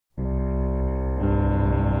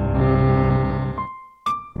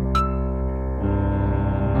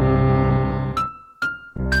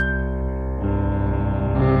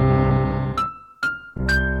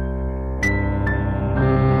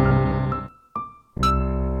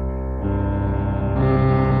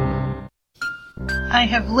I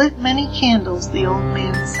have lit many candles, the old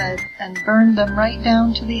man said, and burned them right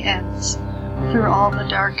down to the ends, through all the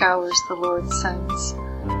dark hours the Lord sends.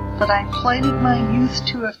 But I plighted my youth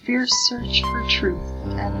to a fierce search for truth,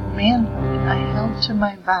 and in manhood I held to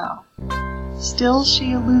my vow. Still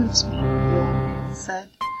she eludes me, the old man said,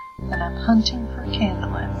 and I'm hunting for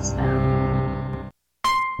candle ends now.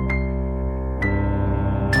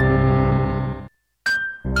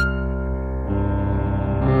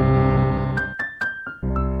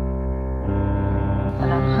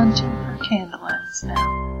 Hunting for candle ends now.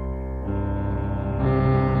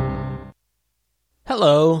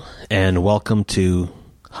 Hello, and welcome to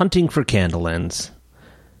Hunting for Candle Ends.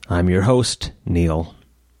 I'm your host, Neil.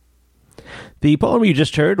 The poem you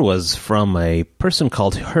just heard was from a person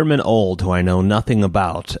called Herman Old, who I know nothing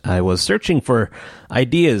about. I was searching for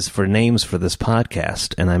ideas for names for this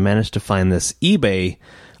podcast, and I managed to find this eBay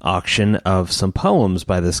auction of some poems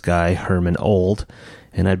by this guy, Herman Old.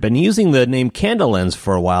 And I'd been using the name Candle Ends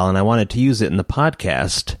for a while, and I wanted to use it in the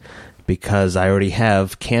podcast because I already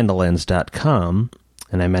have candleends.com,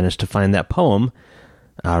 and I managed to find that poem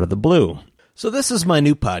out of the blue. So this is my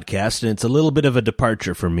new podcast, and it's a little bit of a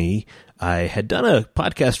departure for me. I had done a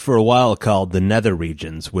podcast for a while called The Nether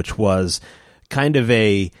Regions, which was kind of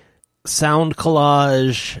a sound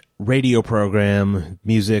collage, radio program,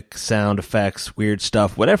 music, sound effects, weird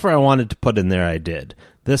stuff. Whatever I wanted to put in there, I did.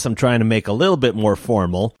 This I'm trying to make a little bit more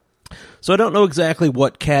formal. So I don't know exactly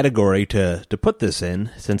what category to put this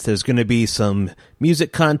in, since there's going to be some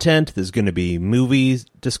music content, there's going to be movies,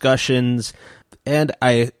 discussions, and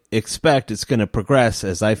I expect it's going to progress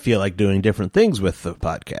as I feel like doing different things with the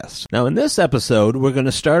podcast. Now in this episode, we're going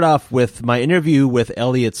to start off with my interview with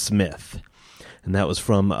Elliott Smith, and that was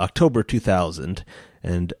from October 2000.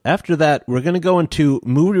 And after that, we're going to go into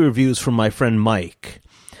movie reviews from my friend Mike.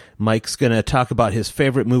 Mike's going to talk about his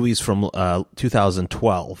favorite movies from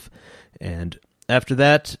 2012. And after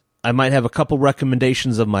that, I might have a couple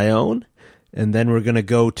recommendations of my own. And then we're going to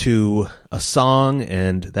go to a song,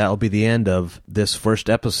 and that'll be the end of this first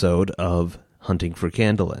episode of Hunting for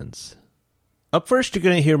Candle Ends. Up first, you're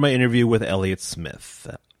going to hear my interview with Elliott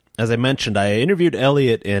Smith. As I mentioned, I interviewed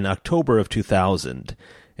Elliott in October of 2000.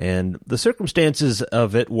 And the circumstances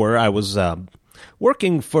of it were I was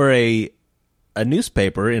working for a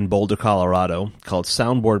newspaper in Boulder, Colorado called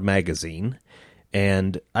Soundboard Magazine,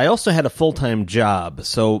 and I also had a full-time job,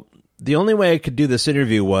 so the only way I could do this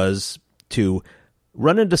interview was to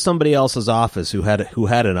run into somebody else's office who had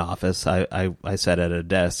an office. I sat at a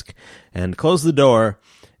desk and close the door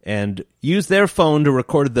and use their phone to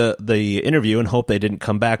record the interview and hope they didn't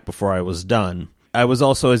come back before I was done. I was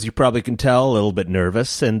also, as you probably can tell, a little bit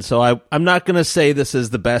nervous, and so I'm not going to say this is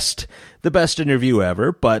the best interview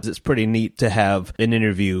ever, but it's pretty neat to have an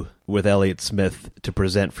interview with Elliott Smith to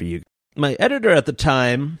present for you. My editor at the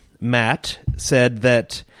time, Matt, said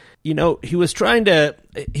that, you know, he was trying to,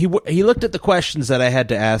 he looked at the questions that I had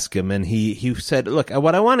to ask him, and he said, look,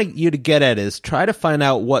 what I want you to get at is try to find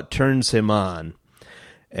out what turns him on.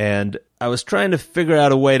 And I was trying to figure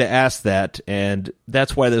out a way to ask that, and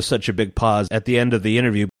that's why there's such a big pause at the end of the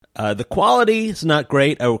interview. The quality is not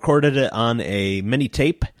great. I recorded it on a mini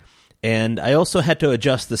tape, and I also had to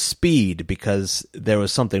adjust the speed because there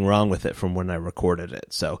was something wrong with it from when I recorded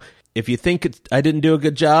it. So if you think I didn't do a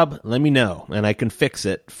good job, let me know, and I can fix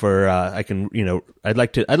it. I'd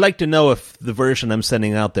like to know if the version I'm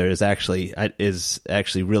sending out there is actually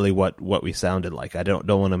really what we sounded like. I don't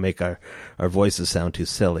want to make our voices sound too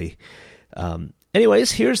silly.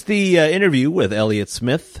 Anyways, here's the interview with Elliott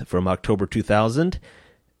Smith from October 2000,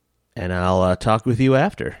 and I'll talk with you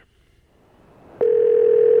after.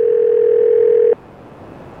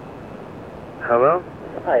 Hello?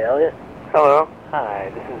 Hi, Elliott. Hello? Hi,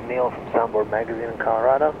 this is Neil from Soundboard Magazine in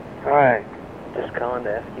Colorado. Hi. Just calling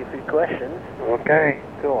to ask you a few questions. Okay.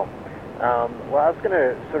 Cool. Well, I was going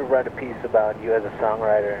to sort of write a piece about you as a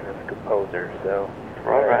songwriter and as a composer, so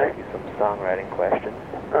All right. ask you some songwriting questions.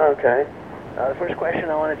 Okay. The first question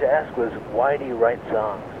I wanted to ask was, why do you write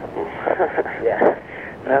songs? Yeah,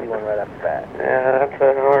 easy one right off the bat. Yeah, that's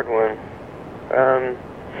a hard one.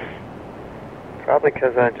 Probably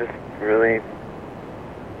because I just really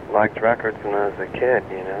liked records when I was a kid,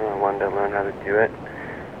 you know. I wanted to learn how to do it.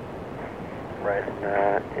 Right.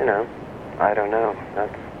 And, I don't know.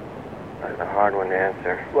 That's a hard one to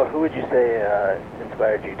answer. Well, who would you say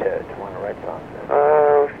inspired you to want to write songs?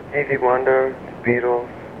 Stevie Wonder, the Beatles,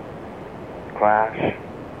 Clash.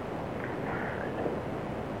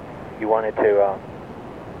 You wanted to.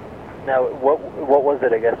 Now, what was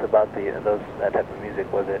it? I guess about that type of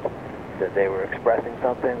music. Was it that they were expressing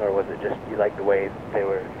something, or was it just you liked the way they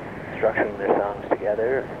were structuring their songs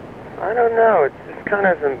together? I don't know. It's just kind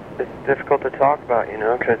of it's difficult to talk about, you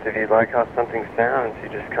know, because if you like how something sounds, you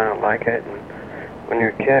just kind of like it. And when you're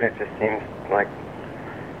a kid, it just seems like,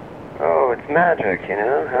 oh, it's magic, you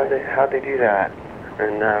know. How'd they do that?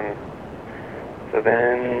 And so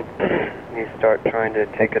then you start trying to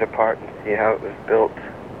take it apart and see how it was built.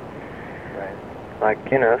 Right. Like,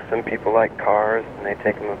 you know, some people like cars and they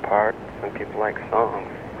take them apart. Some people like songs,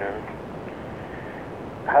 you know.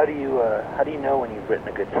 How do you know when you've written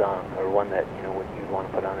a good song, or one that, you know, you'd want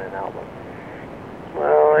to put on an album?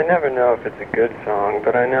 Well, I never know if it's a good song,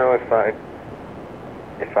 but I know if I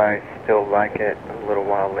still like it a little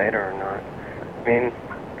while later or not. I mean,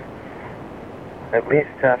 at least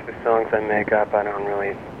half the songs I make up I don't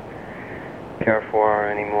really care for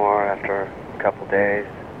anymore after a couple days.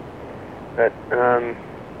 But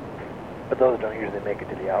those don't usually make it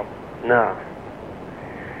to the album. No.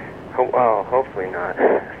 Well, hopefully not.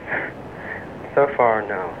 So far,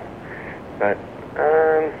 no. But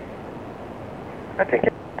I think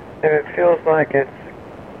it feels like it's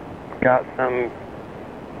got some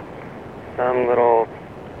little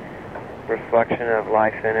reflection of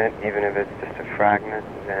life in it, even if it's just a fragment,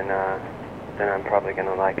 then I'm probably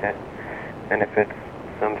gonna like it. And if it's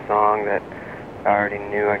some song that I already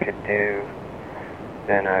knew I could do,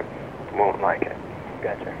 then I won't like it.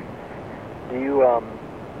 Gotcha. Do you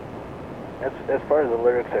as far as the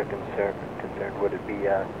lyrics are concerned, would it be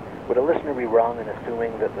would a listener be wrong in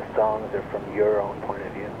assuming that the songs are from your own point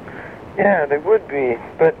of view? Yeah, they would be,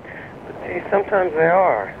 but see, sometimes they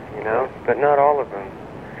are, you know, but not all of them.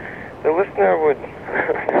 The listener would,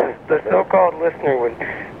 the so-called listener would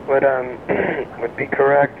be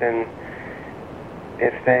correct, and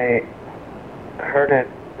if they heard it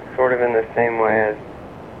sort of in the same way as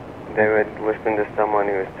they would listen to someone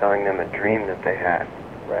who was telling them a dream that they had.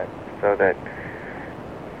 Right. So that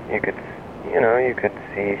you could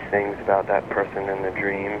see things about that person in the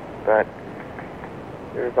dream, but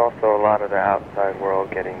there's also a lot of the outside world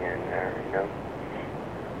getting in there, you know.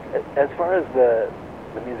 As far as the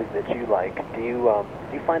music that you like, do you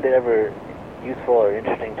find it ever useful or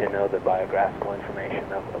interesting to know the biographical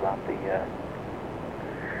information about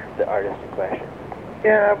the artist in question?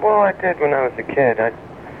 Yeah, well, I did when I was a kid.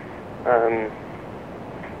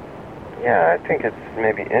 Yeah, I think it's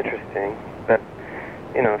maybe interesting, but,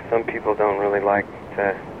 you know, some people don't really like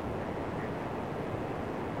to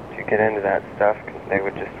get into that stuff. They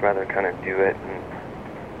would just rather kind of do it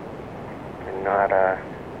and not, I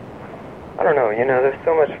don't know, you know, there's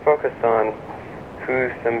so much focus on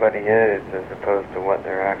who somebody is as opposed to what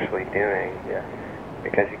they're actually doing. Yeah.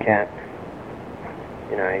 Because you can't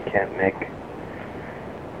make,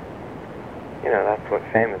 you know, that's what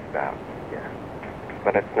fame is about. Yeah.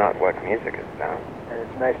 But it's not what music is about. And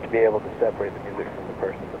it's nice to be able to separate the music from the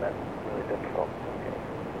person, but that's really difficult in some cases.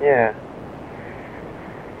 Yeah.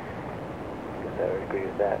 I guess I would agree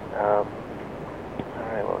with that. All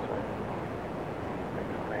right, what was my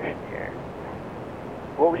explanation here?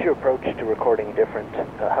 What was your approach to recording different?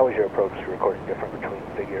 How was your approach to recording different between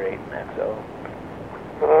Figure 8 and XO?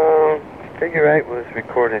 Figure 8 was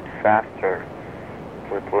recorded faster,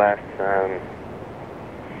 with less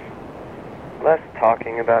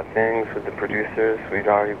talking about things with the producers. We'd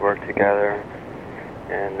already worked together,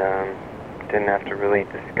 and didn't have to really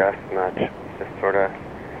discuss much. Just sort of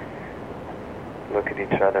look at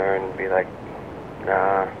each other and be like,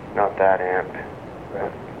 nah, not that amped.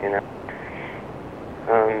 Right. You know.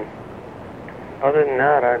 Other than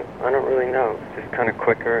that, I don't really know. It's just kind of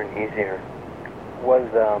quicker and easier. Was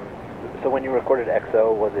so when you recorded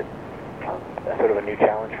XO, was it a sort of a new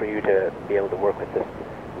challenge for you to be able to work with a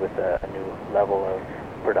new level of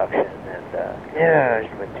production and yeah,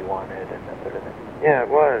 instruments you wanted and that sort of thing? Yeah, it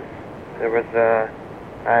was. There was I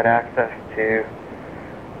had access to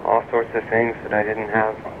all sorts of things that I didn't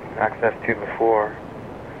have access to before.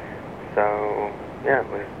 So yeah, it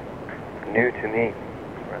was new to me.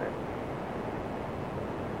 Right.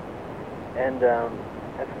 And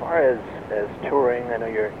as far as touring, I know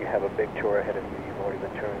you have a big tour ahead of you. You've already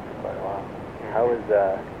been touring for quite a while. Mm-hmm. How is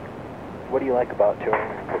what do you like about touring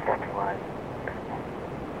and performing live?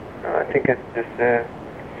 I think it's just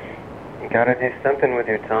you gotta do something with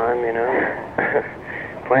your time, you know.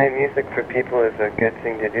 Playing music for people is a good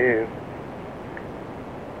thing to do.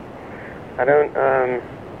 I don't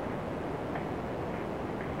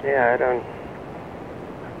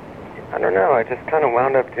know, I just kind of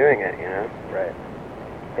wound up doing it, you know. Right.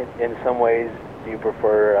 In some ways, do you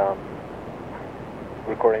prefer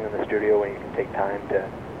recording in the studio when you can take time to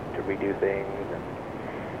redo things and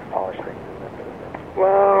polish things and that sort of thing?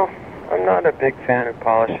 Well, I'm not a big fan of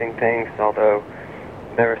polishing things, although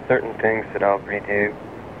there are certain things that I'll redo.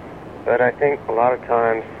 But I think a lot of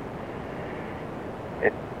times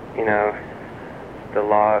it, you know, the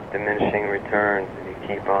law of diminishing returns. If you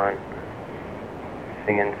keep on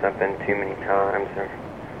singing something too many times, or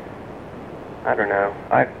I don't know.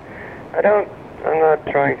 I'm not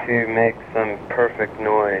trying to make some perfect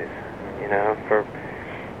noise, you know, for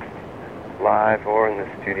live or in the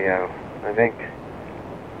studio. I think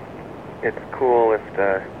it's cool if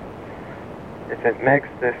it makes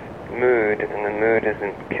this mood, and the mood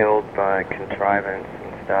isn't killed by contrivance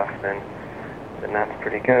and stuff, then that's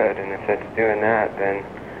pretty good. And if it's doing that, then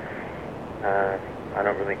I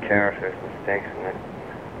don't really care if there's mistakes in it.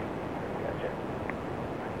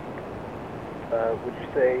 Gotcha. Would you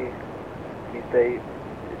say,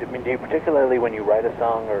 I mean, do you particularly when you write a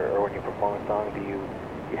song or when you perform a song, do you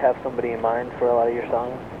have somebody in mind for a lot of your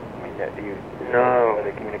songs? I mean, do you? No. Are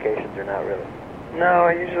the communications or not really? No,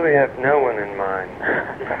 I usually have no one in mind.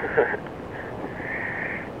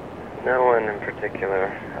 No one in particular.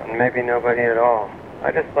 And maybe nobody at all.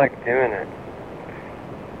 I just like doing it.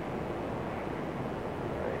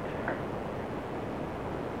 Right.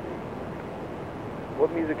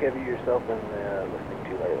 What music have you yourself been listening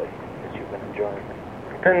to lately that you've been enjoying?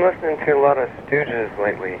 I've been listening to a lot of Stooges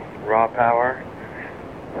lately. Raw Power.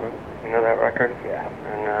 You know that record? Yeah.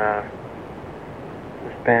 And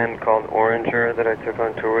this band called Oranger that I took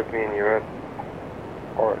on tour with me in Europe.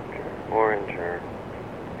 Oranger.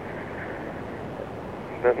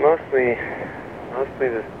 But mostly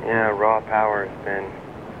this, Raw Power has been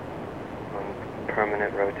on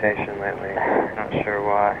permanent rotation lately. Not sure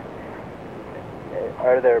why.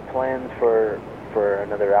 Are there plans for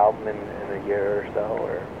another album in a year or so,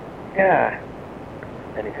 or? Yeah.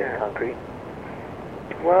 Anything concrete?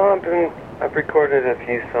 Well, I've recorded a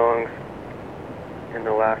few songs in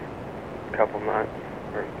the last couple months,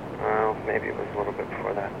 or well, maybe it was a little bit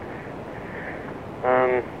before that.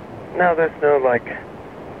 No, there's no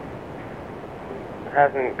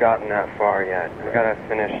hasn't gotten that far yet. I've got to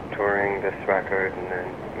finish touring this record and then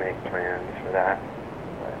make plans for that.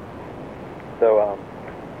 Right. So,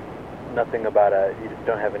 nothing about you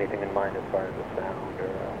don't have anything in mind as far as the sound, or?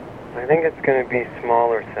 I think it's going to be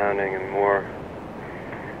smaller sounding and more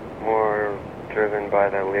driven by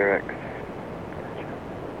the lyrics.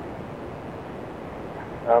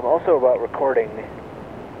 Also about recording,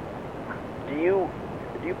 do you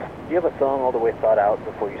have a song all the way thought out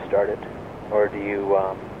before you start it, or do you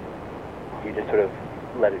just sort of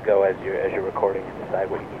let it go as you're recording and decide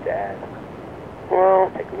what you need to add?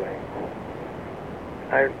 Well, Take away.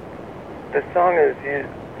 The song is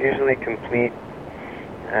usually complete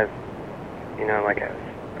as, you know, like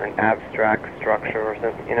an abstract structure or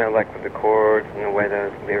something, you know, like with the chords and the way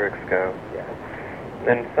those lyrics go. Yeah.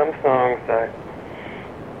 Then some songs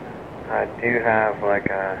I do have I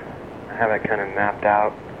have it kind of mapped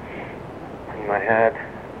out in my head.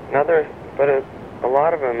 And others, but a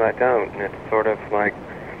lot of them I don't, and it's sort of like,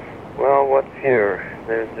 well, what's here?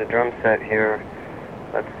 There's the drum set here.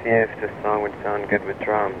 Let's see if this song would sound good with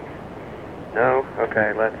drums. No?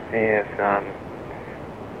 Okay, let's see if,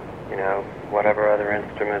 you know, whatever other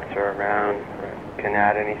instruments are around can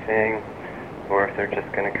add anything, or if they're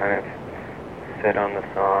just going to kind of sit on the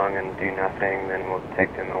song and do nothing, then we'll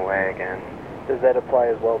take them away again. Does that apply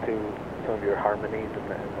as well to some of your harmonies?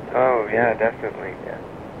 Oh, yeah, definitely. Yeah.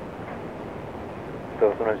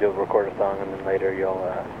 So sometimes you'll record a song and then later you'll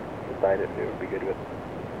decide if it would be good with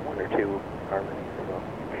one or two harmonies as well.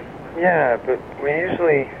 Yeah, but we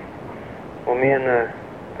usually, well, me and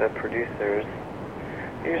the producers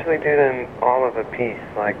usually do them all of a piece,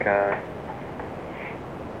 like,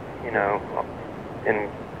 you know,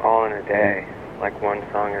 all in a day, like one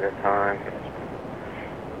song at a time.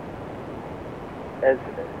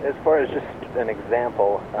 As far as just an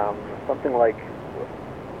example, something like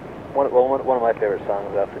one of my favorite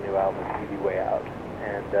songs off the new album is "Easy Way Out,"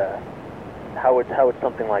 and how would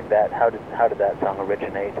something like that? How did that song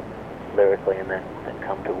originate lyrically, and then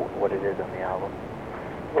come to what it is on the album?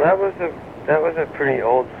 Well, that was a pretty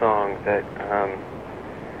old song that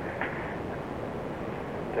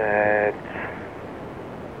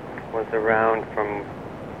was around from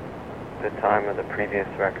the time of the previous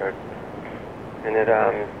record, and it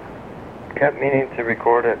kept meaning to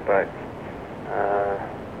record it, but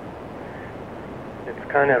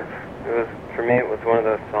it's kind of, for me it was one of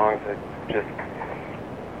those songs that just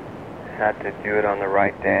had to do it on the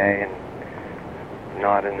right day, and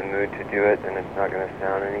not in the mood to do it, then it's not going to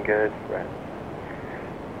sound any good. Right.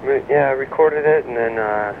 But, yeah, I recorded it, and then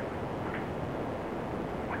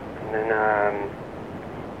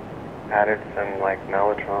added some like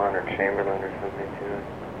Mellotron or Chamberlin or something to it.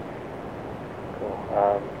 Cool.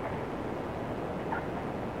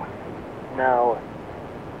 Now,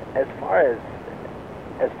 as far as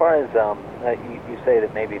you say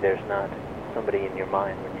that maybe there's not somebody in your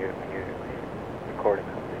mind when you're recording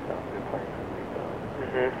some of these songs, you're playing some of these songs.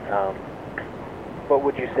 Mm-hmm. But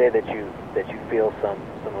would you say that you feel some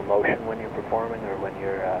emotion when you're performing, or when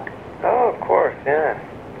you're? Oh, of course, yeah.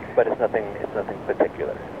 But it's nothing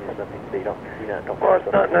particular. It's nothing that you don't Well, it's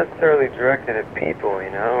not necessarily directed at people, you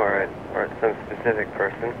know, or at some specific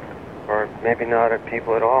person, or maybe not at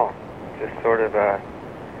people at all. Just sort of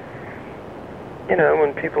you know,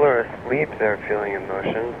 when people are asleep, they're feeling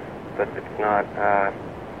emotions, but it's not a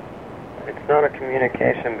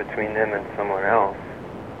communication between them and someone else.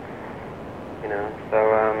 You know, so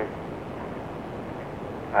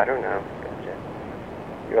I don't know. Gotcha.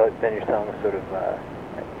 Then your song is sort of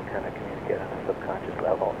you kind of communicate on a subconscious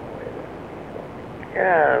level in a way that.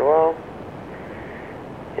 Yeah, well,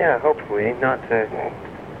 yeah, hopefully, not to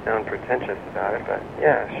sound pretentious about it, but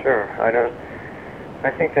yeah, sure. I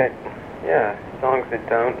think that, yeah, songs that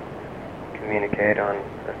don't communicate on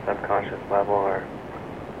a subconscious level are,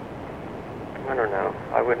 I don't know,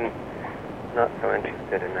 not so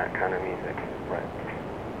interested in that kind of music. Right.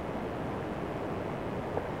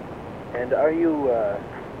 And are you,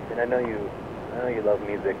 and I know you love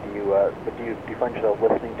music, do you find yourself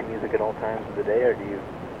listening to music at all times of the day, or do you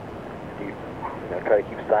try to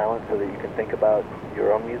keep silent so that you can think about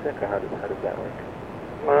your own music, or how does that work?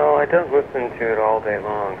 Well, I don't listen to it all day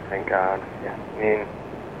long, thank God. Yeah.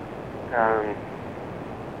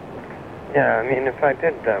 I mean, if I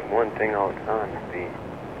did that one thing all the time,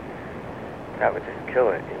 that would just kill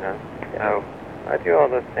it, you know? Yeah. So, I do all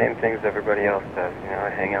the same things everybody else does, you know? I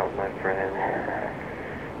hang out with my friends,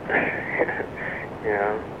 you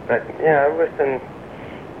know? But, yeah, I listen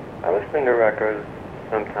to records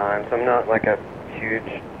sometimes. I'm not like a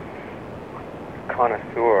huge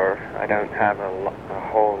connoisseur. I don't have a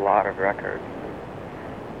whole lot of records.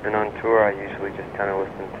 And on tour, I usually just kind of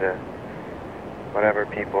listen to whatever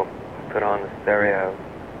people put on the stereo.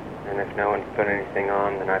 And if no one's put anything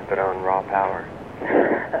on, then I put on raw power.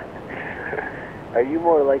 Are you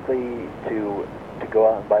more likely to go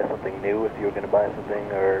out and buy something new if you were going to buy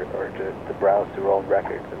something, or to browse through old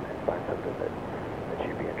records and find something that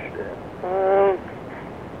you'd be interested in?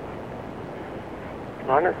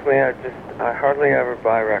 Honestly, I hardly ever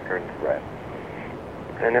buy records. Right.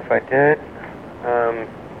 And if I did,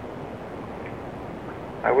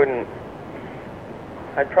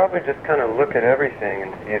 I'd probably just kind of look at everything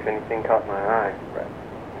and see if anything caught my eye. Right.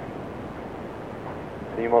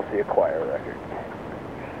 So you mostly acquire records.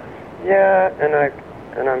 Yeah, and I'm,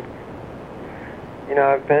 you know,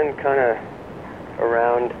 I've been kind of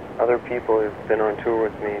around other people who've been on tour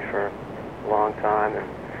with me for a long time, and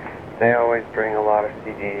they always bring a lot of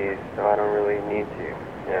CDs, so I don't really need to,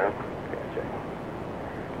 you know. Gotcha.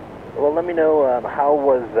 Well, let me know, how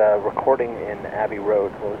was recording in Abbey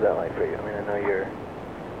Road? What was that like for you? I mean, I know you're...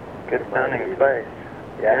 Good sounding place.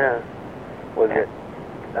 Yeah. Was it,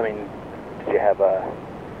 I mean, did you have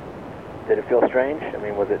did it feel strange? I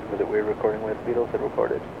mean, was it weird recording with Beatles had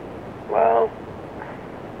recorded? Well,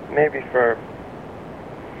 maybe for,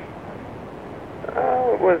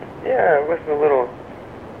 it was a little,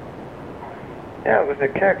 it was a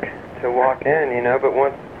kick to walk in, you know, but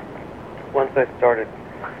once I started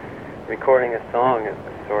recording a song, it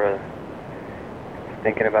was sort of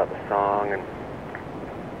thinking about the song and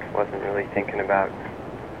wasn't really thinking about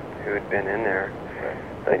who had been in there.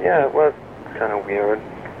 But yeah, it was kind of weird.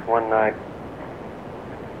 One night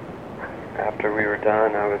after we were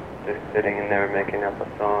done, I was just sitting in there making up a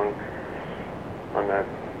song on the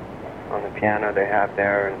piano they have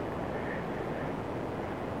there, and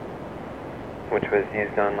which was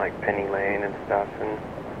used on like Penny Lane and stuff, and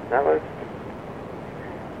that was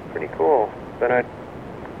pretty cool. But I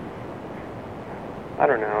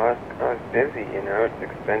don't know, I was busy, you know, it's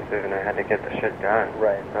expensive and I had to get the shit done.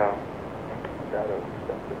 Right. So that was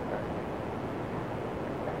expensive.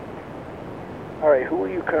 All right, who are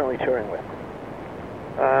you currently touring with?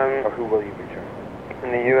 Or who will you be touring with? In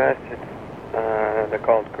the U.S., they're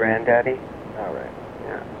called Grandaddy. All right.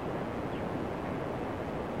 Yeah.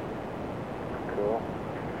 Cool.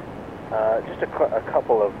 Just a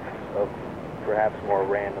couple of perhaps more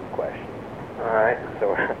random questions. All right.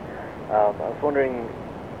 So, I was wondering,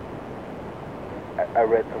 I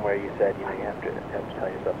read somewhere you said, you know, you have to tell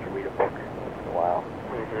yourself to read a book once in a while.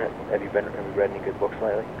 Mm-hmm. Have you read any good books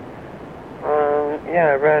lately?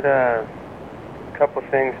 Yeah, I read a couple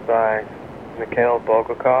things by Mikhail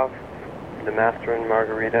Bulgakov, The Master and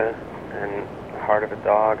Margarita, and Heart of a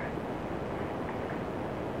Dog.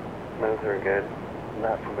 Those are good. I'm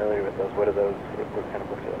not familiar with those. What are those? What kind of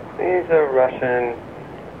books are those? He's a Russian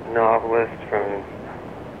novelist from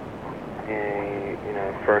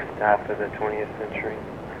the first half of the 20th century.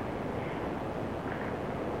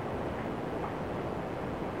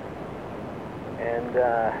 And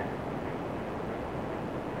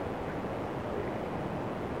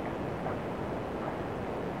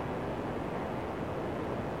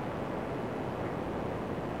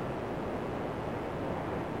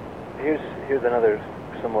here's another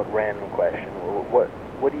somewhat random question.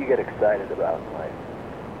 What do you get excited about in life?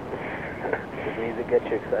 Does music get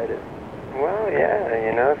you excited? Well, yeah,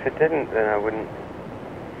 if it didn't, then I wouldn't,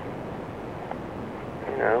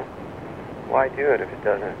 why do it if it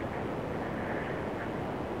doesn't?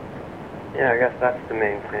 Yeah, I guess that's the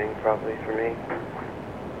main thing, probably, for me.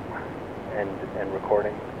 And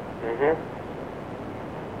recording? Mm-hmm.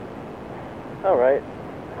 All right.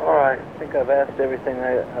 All right. I think I've asked everything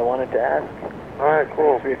I wanted to ask. All right,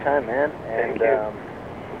 cool. Thanks for your time, man. And Thank you.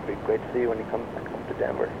 It'll be great to see you when you come to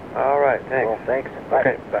Denver. All right, thanks. Well, thanks. Bye.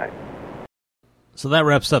 Okay, bye. So that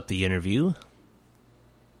wraps up the interview.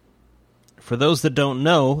 For those that don't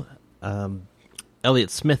know,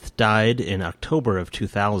 Elliott Smith died in October of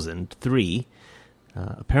 2003,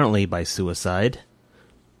 apparently by suicide.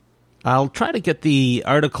 I'll try to get the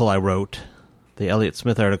article I wrote, the Elliott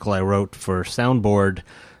Smith article I wrote for Soundboard,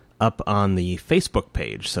 up on the Facebook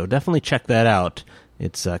page, so definitely check that out.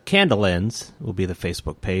 It's Candle Ends will be the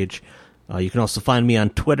Facebook page. You can also find me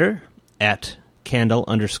on Twitter at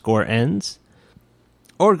 @candle_ends,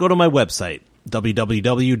 or go to my website,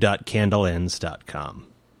 www.candleends.com.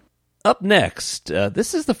 Up next,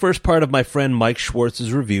 this is the first part of my friend Mike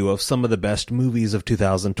Schwartz's review of some of the best movies of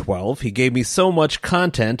 2012. He gave me so much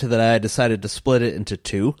content that I decided to split it into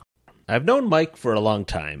two. I've known Mike for a long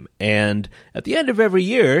time, and at the end of every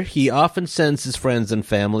year, he often sends his friends and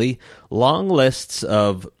family long lists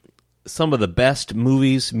of some of the best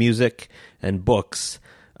movies, music, and books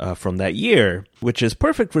from that year, which is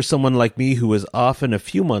perfect for someone like me who is often a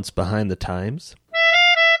few months behind the times.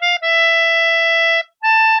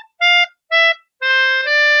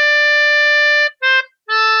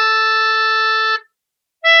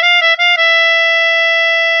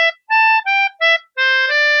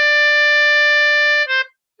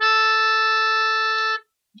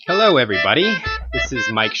 Hello, everybody. This is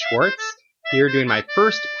Mike Schwartz, here doing my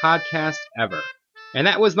first podcast ever. And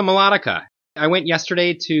that was the Melodica. I went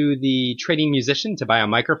yesterday to the Trading Musician to buy a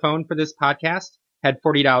microphone for this podcast, had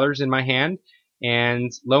 $40 in my hand,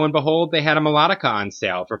 and lo and behold, they had a Melodica on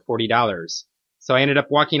sale for $40. So I ended up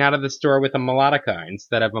walking out of the store with a Melodica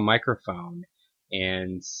instead of a microphone.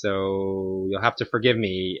 And so you'll have to forgive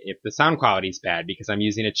me if the sound quality is bad because I'm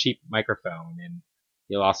using a cheap microphone. And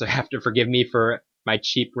you'll also have to forgive me for my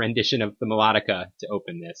cheap rendition of the Melodica to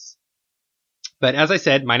open this. But as I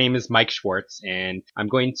said, my name is Mike Schwartz, and I'm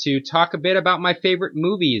going to talk a bit about my favorite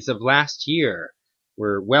movies of last year.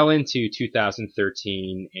 We're well into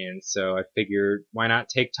 2013, and so I figured why not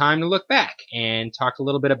take time to look back and talk a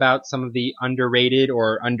little bit about some of the underrated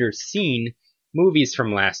or underseen movies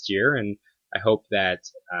from last year, and I hope that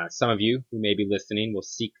some of you who may be listening will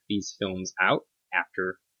seek these films out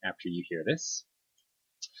after you hear this.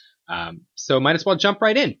 So might as well jump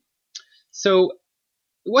right in. So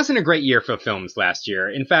it wasn't a great year for films last year.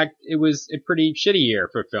 In fact, it was a pretty shitty year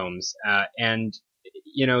for films. And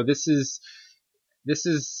this is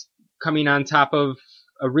coming on top of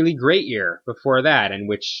a really great year before that, in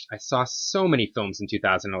which I saw so many films in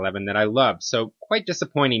 2011 that I loved. So quite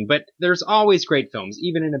disappointing, but there's always great films,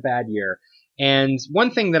 even in a bad year. And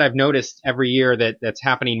one thing that I've noticed every year that's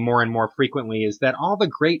happening more and more frequently is that all the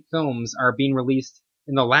great films are being released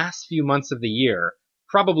in the last few months of the year,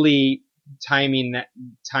 probably timed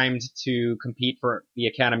to compete for the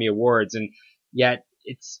Academy Awards, and yet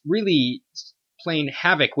it's really playing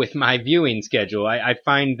havoc with my viewing schedule. I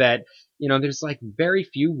find that, there's like very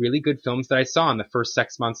few really good films that I saw in the first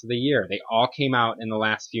 6 months of the year. They all came out in the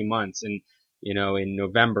last few months, and in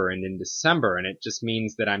November and in December, and it just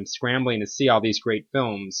means that I'm scrambling to see all these great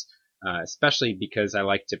films, especially because I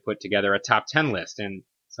like to put together a top 10 list, and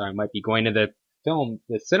so I might be going to the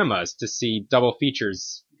cinemas to see double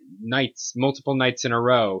features multiple nights in a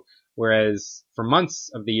row, whereas for months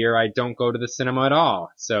of the year I don't go to the cinema at all.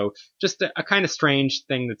 So just a kind of strange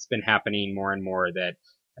thing that's been happening more and more that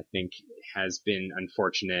I think has been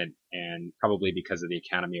unfortunate, and probably because of the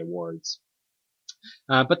Academy Awards.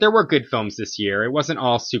 But there were good films this year. It wasn't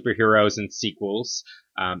all superheroes and sequels.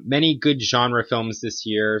 Many good genre films this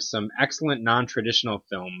year, some excellent non-traditional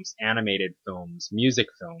films, animated films, music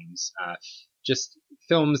films, just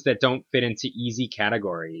films that don't fit into easy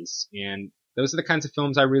categories. And those are the kinds of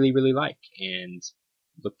films I really, really like. And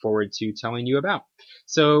look forward to telling you about.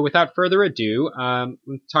 So without further ado,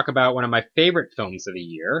 let's talk about one of my favorite films of the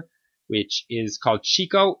year, which is called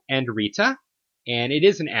Chico and Rita. And it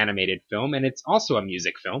is an animated film, and it's also a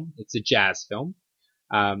music film. It's a jazz film.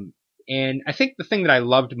 And I think the thing that I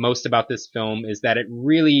loved most about this film is that it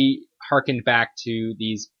really harkened back to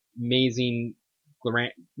these amazing,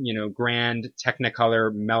 grand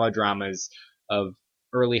Technicolor melodramas of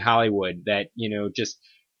early Hollywood that, just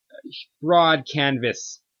broad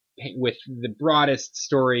canvas with the broadest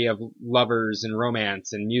story of lovers and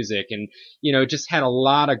romance and music and, just had a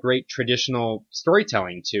lot of great traditional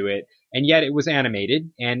storytelling to it. And yet it was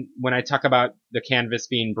animated. And when I talk about the canvas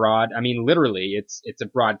being broad, I mean, literally it's a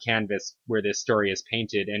broad canvas where this story is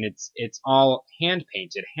painted, and it's all hand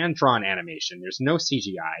painted, hand drawn animation. There's no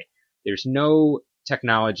CGI. There's no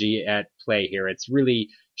technology at play here. It's really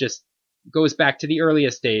just goes back to the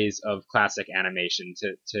earliest days of classic animation,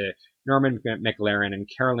 to Norman McLaren and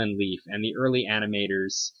Carolyn Leaf and the early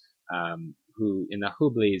animators, who in the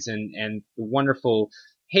Hublis and the wonderful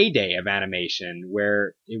heyday of animation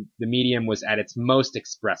where the medium was at its most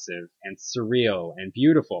expressive and surreal and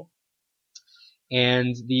beautiful.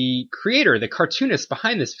 And the creator, the cartoonist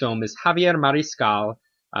behind this film is Javier Mariscal.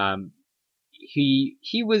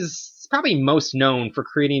 He was probably most known for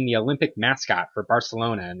creating the Olympic mascot for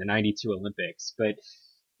Barcelona in the 92 Olympics, but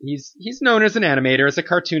he's known as an animator, as a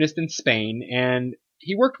cartoonist in Spain, and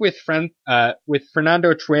he worked with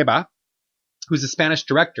Fernando Trueba, who's a Spanish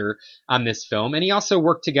director on this film, and he also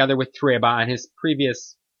worked together with Trueba on his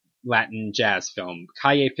previous Latin jazz film,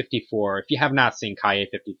 Calle 54. If you have not seen Calle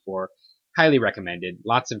 54, highly recommended.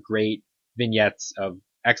 Lots of great vignettes of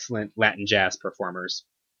excellent Latin jazz performers.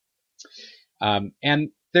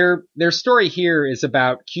 And their story here is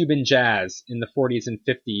about Cuban jazz in the 40s and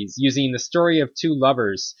 50s, using the story of two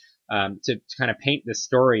lovers to kind of paint this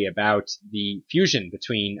story about the fusion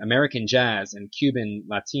between American jazz and Cuban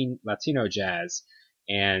Latino jazz,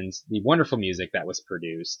 and the wonderful music that was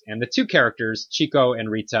produced. And the two characters, Chico and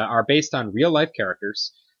Rita, are based on real life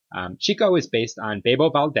characters. Chico is based on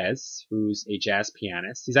Bebo Valdez, who's a jazz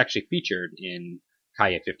pianist. He's actually featured in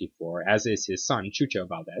Calle 54, as is his son, Chucho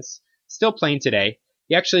Valdez, still playing today.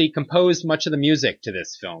 He actually composed much of the music to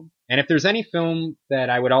this film. And if there's any film that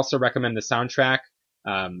I would also recommend the soundtrack,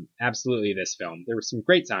 absolutely this film. There were some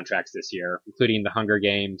great soundtracks this year, including The Hunger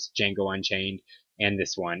Games, Django Unchained, and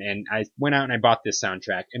this one. And I went out and I bought this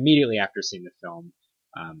soundtrack immediately after seeing the film.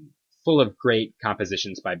 Full of great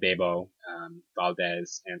compositions by Bebo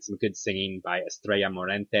Valdez, and some good singing by Estrella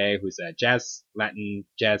Morente, who's a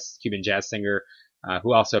Cuban jazz singer,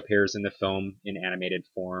 who also appears in the film in animated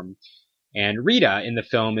form. And Rita in the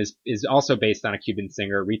film is also based on a Cuban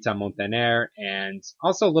singer, Rita Montaner, and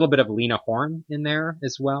also a little bit of Lena Horne in there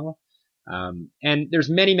as well. And there's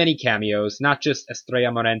many, many cameos, not just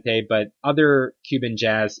Estrella Morente, but other Cuban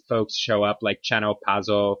jazz folks show up, like Chano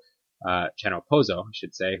Pozo, I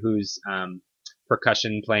should say, who's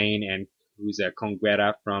percussion playing and who's a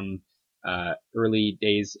conguera from early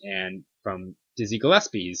days and from Dizzy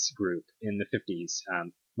Gillespie's group in the 50s.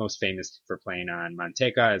 Most famous for playing on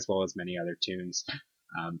Manteca, as well as many other tunes.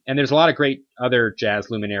 And there's a lot of great other jazz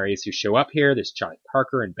luminaries who show up here. There's Charlie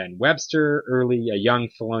Parker and Ben Webster, a young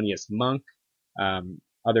Thelonious Monk,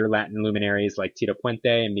 other Latin luminaries like Tito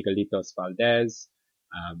Puente and Miguelitos Valdez.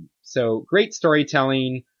 So great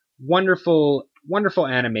storytelling, wonderful, wonderful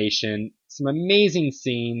animation, some amazing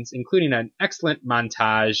scenes, including an excellent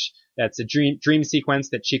montage that's a dream sequence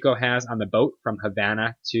that Chico has on the boat from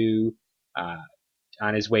Havana to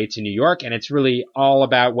on his way to New York, and it's really all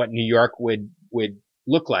about what New York would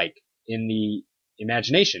look like in the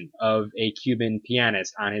imagination of a Cuban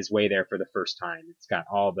pianist on his way there for the first time. It's got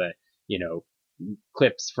all the,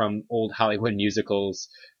 clips from old Hollywood musicals,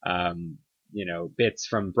 bits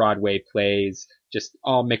from Broadway plays, just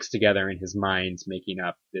all mixed together in his mind, making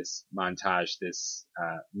up this montage, this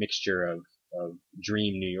mixture of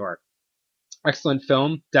dream New York. Excellent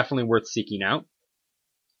film, definitely worth seeking out.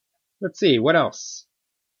 Let's see, what else?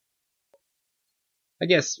 I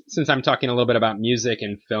guess since I'm talking a little bit about music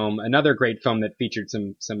and film, another great film that featured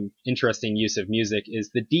some interesting use of music is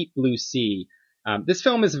The Deep Blue Sea. This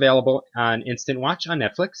film is available on Instant Watch on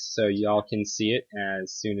Netflix, so y'all can see it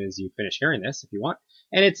as soon as you finish hearing this if you want.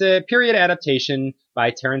 And it's a period adaptation by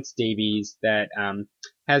Terence Davies that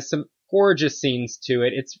has some gorgeous scenes to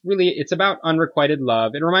it. It's about unrequited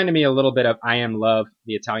love. It reminded me a little bit of I Am Love,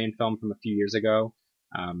 the Italian film from a few years ago,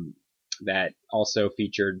 that also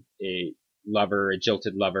featured a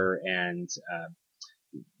jilted lover, and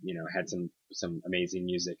had some amazing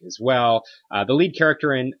music as well. The lead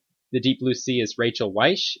character in The Deep Blue Sea is Rachel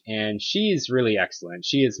Weisz, and she's really excellent.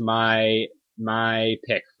 She is my my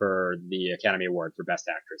pick for the Academy Award for Best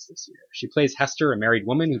Actress this year. She plays Hester, a married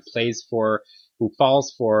woman who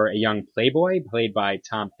falls for a young playboy played by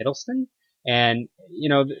Tom Hiddleston. And,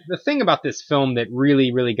 the thing about this film that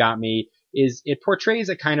really, really got me is it portrays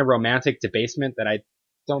a kind of romantic debasement that I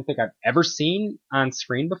don't think I've ever seen on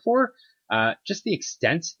screen before. Just the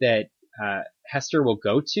extent that Hester will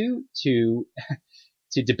go to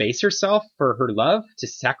debase herself for her love, to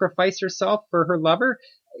sacrifice herself for her lover.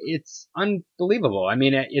 It's unbelievable. I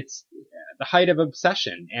mean, it's the height of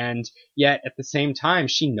obsession. And yet at the same time,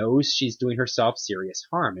 she knows she's doing herself serious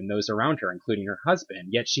harm and those around her, including her husband.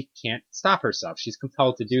 Yet she can't stop herself. She's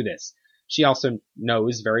compelled to do this. She also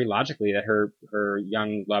knows very logically that her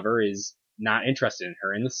young lover is not interested in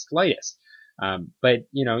her in the slightest. But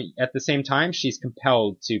at the same time, she's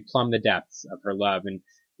compelled to plumb the depths of her love and,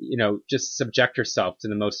 just subject herself to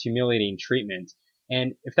the most humiliating treatment.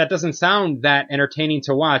 And if that doesn't sound that entertaining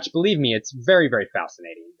to watch, believe me, it's very, very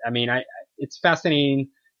fascinating. I mean, it's fascinating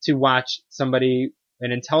to watch somebody,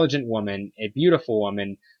 an intelligent woman, a beautiful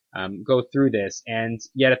woman, go through this. And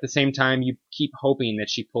yet at the same time, you keep hoping that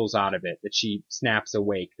she pulls out of it, that she snaps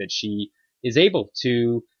awake, that she is able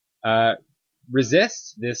to,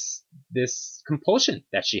 resist this compulsion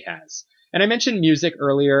that she has. And I mentioned music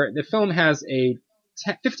earlier. The film has a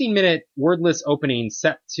 15-minute wordless opening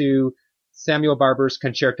set to Samuel Barber's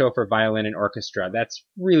Concerto for Violin and Orchestra. That's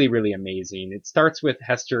really, really amazing. It starts with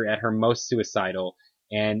Hester at her most suicidal,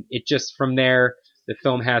 and it just, from there, the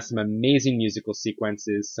film has some amazing musical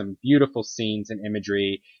sequences, some beautiful scenes and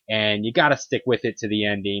imagery, and you gotta stick with it to the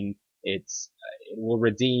ending. It will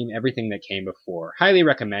redeem everything that came before. Highly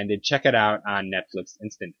recommended. Check it out on Netflix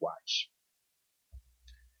Instant Watch.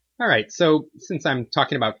 All right, so since I'm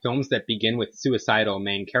talking about films that begin with suicidal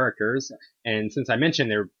main characters, and since I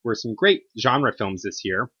mentioned there were some great genre films this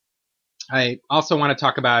year, I also want to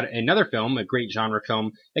talk about another film, a great genre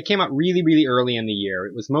film, that came out really, really early in the year.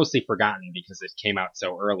 It was mostly forgotten because it came out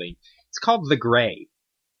so early. It's called The Grey.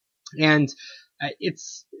 And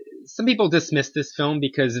some people dismiss this film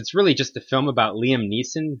because it's really just a film about Liam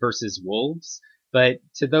Neeson versus wolves. But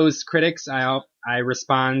to those critics, I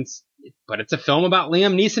respond, but it's a film about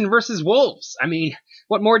Liam Neeson versus wolves. I mean,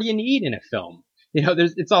 what more do you need in a film?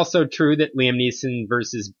 It's also true that Liam Neeson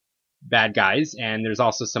versus bad guys, and there's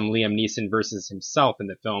also some Liam Neeson versus himself in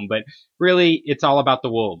the film, but really it's all about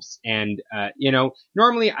the wolves. And,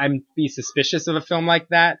 normally I'd be suspicious of a film like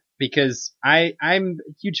that because I'm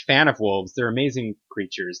a huge fan of wolves. They're amazing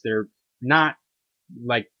creatures. They're not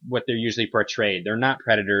like what they're usually portrayed. They're not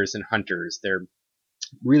predators and hunters. They're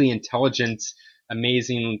really intelligent,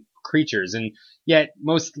 amazing creatures. And yet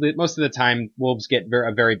most of the time wolves get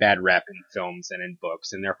a very bad rep in films and in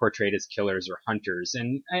books, and they're portrayed as killers or hunters.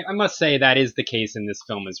 And I must say that is the case in this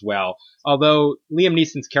film as well. Although Liam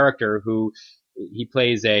Neeson's character, who he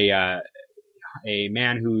plays a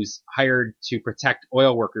man who's hired to protect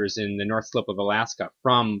oil workers in the North Slope of Alaska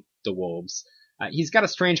from the wolves, he's got a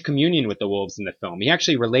strange communion with the wolves in the film. He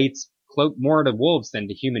actually relates more to wolves than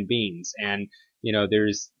to human beings. And,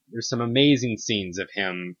 there's some amazing scenes of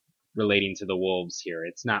him relating to the wolves here.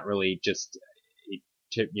 It's not really just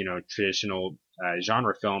a traditional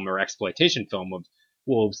genre film or exploitation film of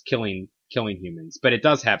wolves killing humans, but it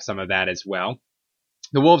does have some of that as well.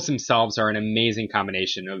 The wolves themselves are an amazing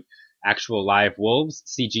combination of actual live wolves,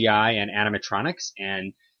 CGI, and animatronics.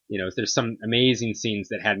 And there's some amazing scenes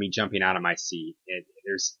that had me jumping out of my seat.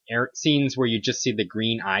 There's scenes where you just see the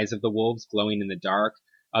green eyes of the wolves glowing in the dark.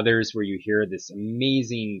 Others where you hear this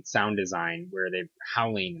amazing sound design where they're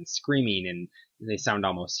howling and screaming and they sound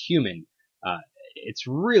almost human. It's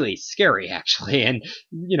really scary, actually. And,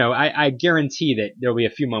 I guarantee that there'll be a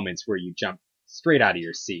few moments where you jump straight out of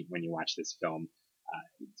your seat when you watch this film.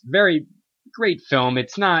 It's a very great film.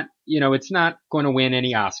 It's not going to win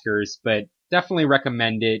any Oscars, but definitely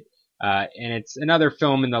recommend it. And it's another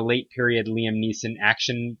film in the late period Liam Neeson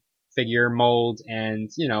action figure mold. And,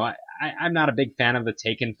 I'm not a big fan of the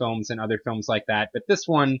Taken films and other films like that, but this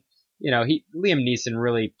one, Liam Neeson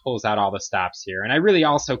really pulls out all the stops here. And I really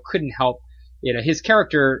also couldn't help, his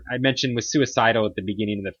character I mentioned was suicidal at the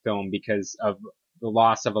beginning of the film because of the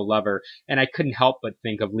loss of a lover. And I couldn't help but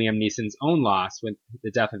think of Liam Neeson's own loss with the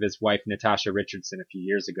death of his wife, Natasha Richardson, a few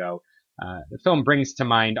years ago. The film brings to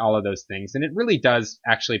mind all of those things, and it really does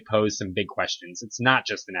actually pose some big questions. It's not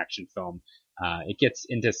just an action film. It gets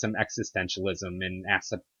into some existentialism and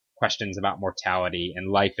asks questions about mortality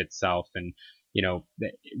and life itself, and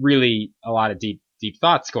really a lot of deep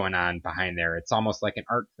thoughts going on behind there. It's almost like an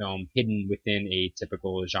art film hidden within a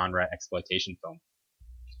typical genre exploitation film.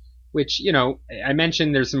 which, I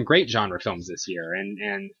mentioned there's some great genre films this year,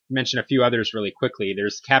 and mention a few others really quickly.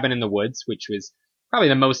 There's Cabin in the Woods, which was probably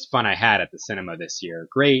the most fun I had at the cinema this year.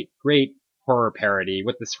 Great horror parody.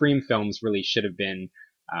 What the Scream films really should have been.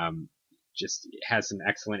 Just has some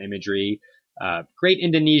excellent imagery. Great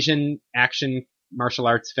Indonesian action martial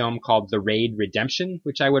arts film called The Raid Redemption,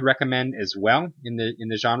 which I would recommend as well in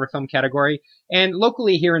the genre film category. And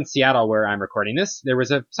locally here in Seattle, where I'm recording this, there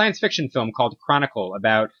was a science fiction film called Chronicle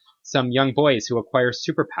about some young boys who acquire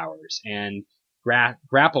superpowers and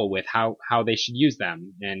grapple with how they should use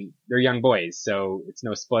them. And they're young boys, so it's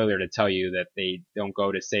no spoiler to tell you that they don't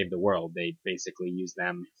go to save the world. They basically use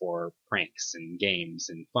them for pranks and games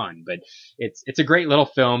and fun. But it's a great little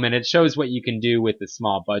film, and it shows what you can do with a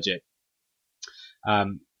small budget.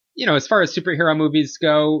 As far as superhero movies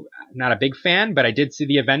go, I'm not a big fan, but I did see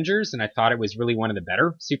The Avengers, and I thought it was really one of the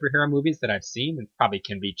better superhero movies that I've seen, and probably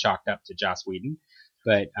can be chalked up to Joss Whedon.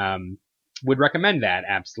 But would recommend that,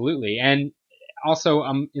 absolutely. And also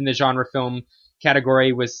in the genre film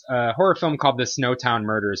category was a horror film called The Snowtown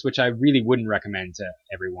Murders, which I really wouldn't recommend to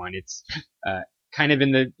everyone. It's kind of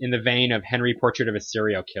in the vein of Henry, Portrait of a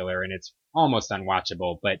Serial Killer, and it's almost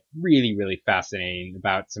unwatchable, but really, really fascinating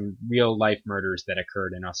about some real life murders that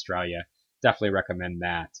occurred in Australia. Definitely recommend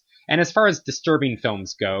that. And as far as disturbing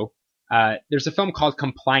films go, there's a film called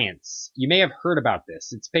Compliance. You may have heard about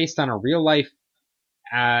this. It's based on a real life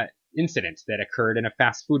incident that occurred in a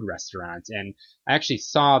fast food restaurant, and I actually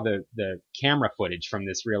saw the camera footage from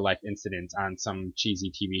this real life incident on some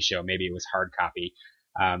cheesy TV show. Maybe it was Hard Copy.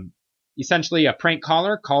 Essentially, a prank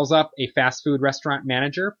caller calls up a fast food restaurant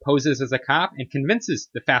manager, poses as a cop, and convinces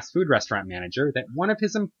the fast food restaurant manager that one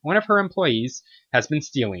of her employees has been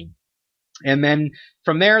stealing. And then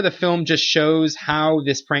from there, the film just shows how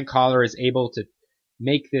this prank caller is able to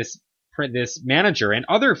make this manager and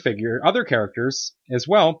other characters as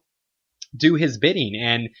well do his bidding.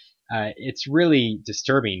 And it's really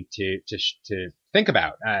disturbing to think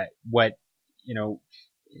about what,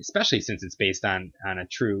 especially since it's based on a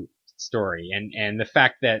true story, and the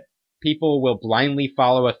fact that people will blindly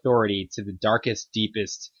follow authority to the darkest,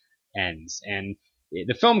 deepest ends. And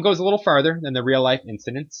the film goes a little farther than the real life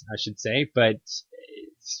incidents, I should say, but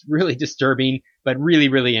it's really disturbing, but really,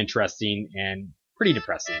 really interesting and pretty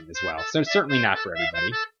depressing as well. So certainly not for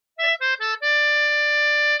everybody.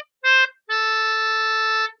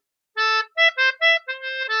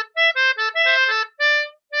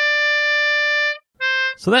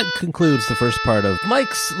 So that concludes the first part of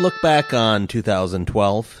Mike's look back on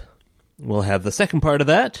 2012. We'll have the second part of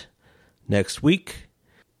that next week,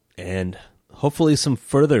 and hopefully some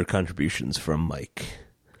further contributions from Mike.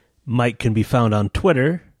 Mike can be found on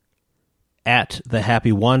Twitter at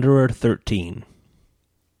TheHappyWanderer13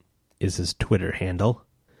 is his Twitter handle.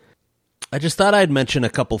 I just thought I'd mention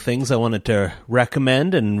a couple things I wanted to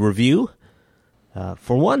recommend and review.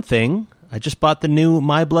 For one thing, I just bought the new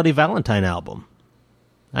My Bloody Valentine album.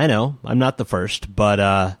 I know, I'm not the first, but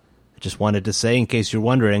I just wanted to say, in case you're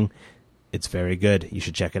wondering, it's very good. You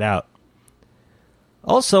should check it out.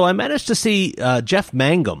 Also, I managed to see Jeff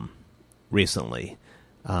Mangum recently.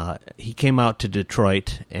 He came out to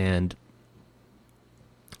Detroit, and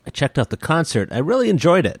I checked out the concert. I really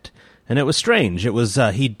enjoyed it, and it was strange. It was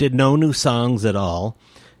he did no new songs at all,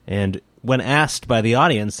 and when asked by the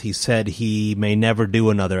audience, he said he may never do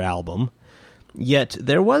another album. Yet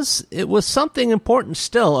it was something important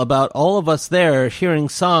still about all of us there hearing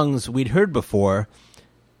songs we'd heard before,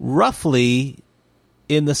 roughly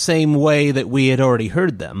in the same way that we had already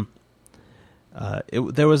heard them.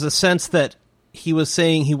 There was a sense that he was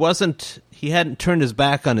saying he hadn't turned his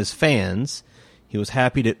back on his fans. He was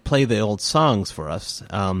happy to play the old songs for us.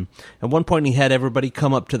 At one point, he had everybody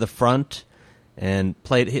come up to the front and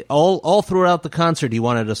played it all throughout the concert. He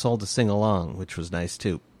wanted us all to sing along, which was nice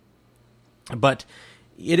too. But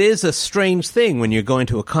it is a strange thing when you're going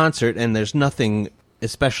to a concert and there's nothing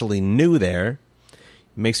especially new there.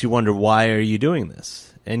 It makes you wonder, why are you doing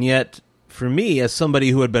this? And yet, for me, as somebody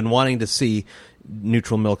who had been wanting to see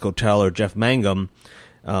Neutral Milk Hotel or Jeff Mangum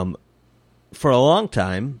for a long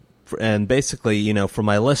time, and basically, for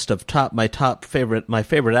my list of my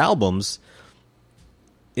favorite albums,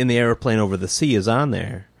 In the Airplane Over the Sea is on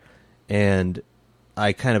there, and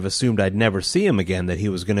I kind of assumed I'd never see him again, that he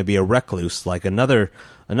was going to be a recluse like another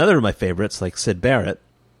of my favorites, like Syd Barrett.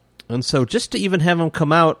 And so just to even have him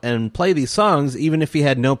come out and play these songs, even if he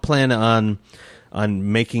had no plan on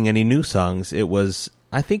making any new songs,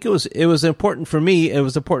 I think it was important for me. It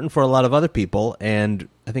was important for a lot of other people, and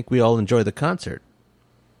I think we all enjoyed the concert.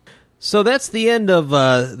 So that's the end of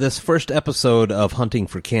this first episode of Hunting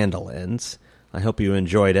for Candleends. I hope you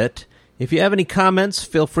enjoyed it. If you have any comments,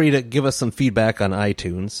 feel free to give us some feedback on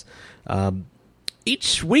iTunes.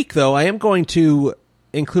 Each week, though, I am going to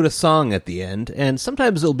include a song at the end, and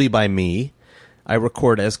sometimes it'll be by me. I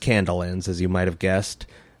record as Candleends, as you might have guessed.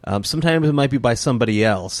 Sometimes it might be by somebody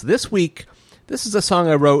else. This week, this is a song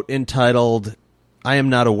I wrote entitled I Am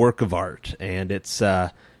Not a Work of Art, and it's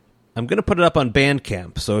I'm going to put it up on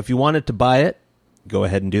Bandcamp, so if you wanted to buy it, go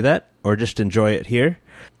ahead and do that, or just enjoy it here.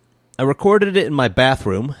 I recorded it in my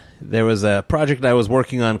bathroom. There was a project I was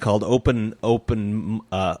working on called Open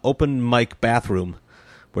Mic Bathroom,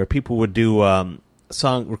 where people would do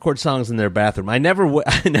record songs in their bathroom. I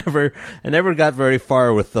never got very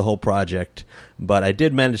far with the whole project, but I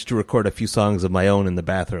did manage to record a few songs of my own in the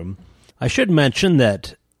bathroom. I should mention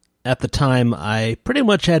that at the time I pretty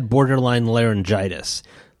much had borderline laryngitis,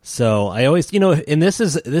 so I always, and this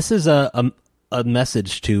is a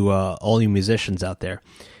message to all you musicians out there.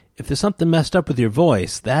 If there's something messed up with your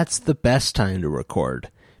voice, that's the best time to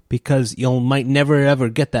record, because you might never ever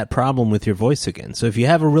get that problem with your voice again. So if you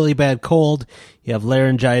have a really bad cold, you have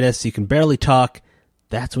laryngitis, you can barely talk,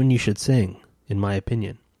 that's when you should sing, in my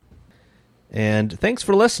opinion. And thanks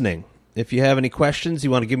for listening. If you have any questions,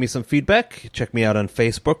 you want to give me some feedback, check me out on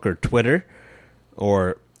Facebook or Twitter,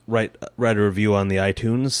 or write a review on the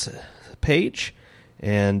iTunes page.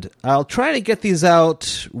 And I'll try to get these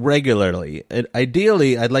out regularly.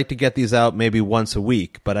 Ideally, I'd like to get these out maybe once a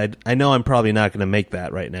week, but I know I'm probably not going to make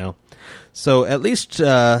that right now. So at least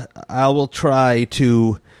I will try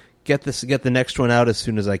to get the next one out as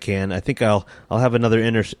soon as I can. I think I'll have another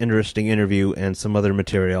interesting interview and some other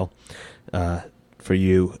material for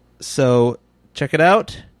you. So check it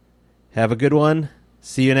out. Have a good one.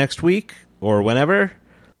 See you next week or whenever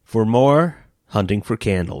for more Hunting for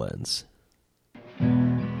Candleends.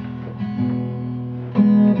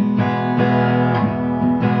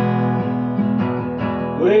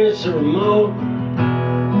 Where it's in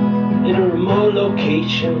a remote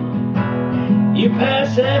location, you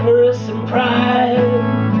pass Everest and Pride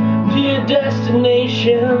to your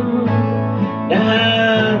destination.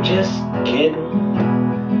 Now I'm just kidding,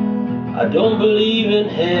 I don't believe in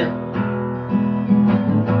hell,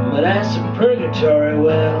 but that's a purgatory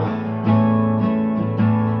well.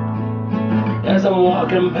 As I'm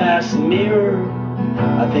walking past the mirror,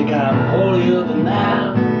 I think I'm holier than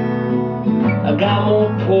thou. I got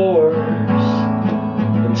more pores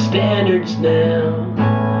than standards now,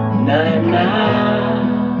 and I am not,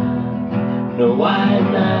 no I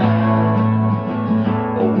am not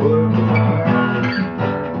a work of art.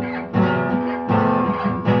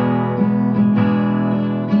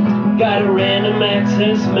 Got a random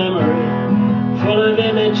access memory full of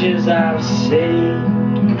images I've saved.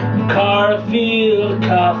 A car, a field, a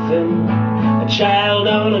coffin, a child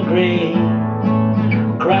on a grave.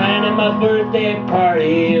 Crying at my birthday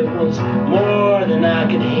party, it was more than I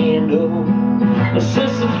could handle. A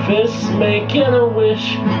Sisyphus making a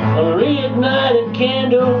wish on reignited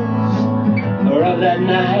candles. Or of that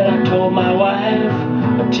night I told my wife,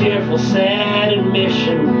 a tearful sad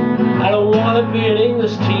admission, I don't want to be an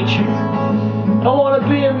English teacher, I want to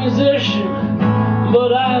be a musician,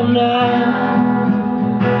 but I'm not.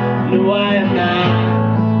 No, I am not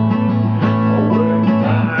a work of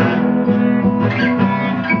art.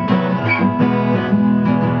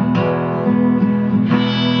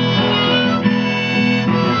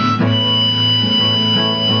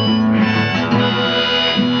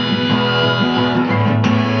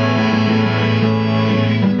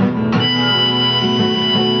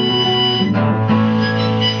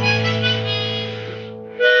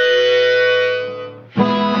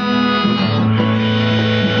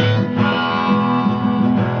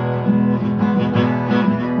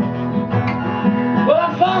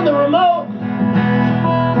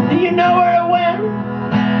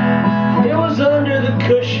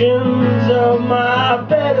 Of my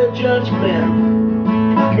better judgment,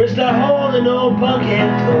 first I hold an old punk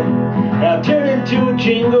anthem, now turn into a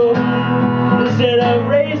jingle. Instead of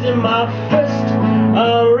raising my fist,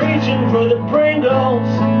 I'm reaching for the Pringles.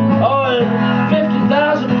 Oh, and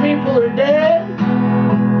 50,000 people are dead,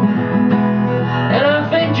 and I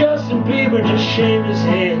think Justin Bieber just shaved his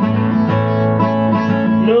head.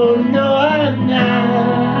 No, no, I'm not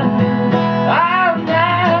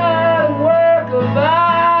a work of art.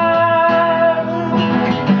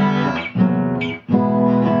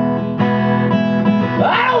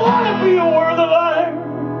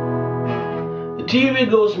 TV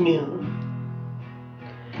goes mute,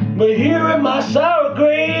 but here in my sour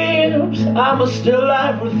grapes, I'm a still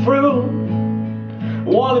life with fruit.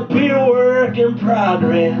 Want to be a work in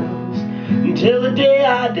progress until the day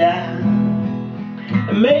I die.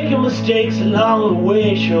 And making mistakes along the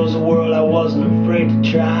way shows the world I wasn't afraid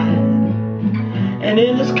to try. And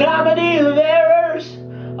in this comedy of errors,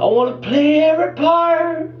 I want to play every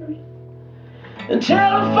part until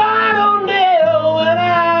the final nail when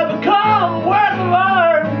I become worth of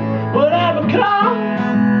art. When I become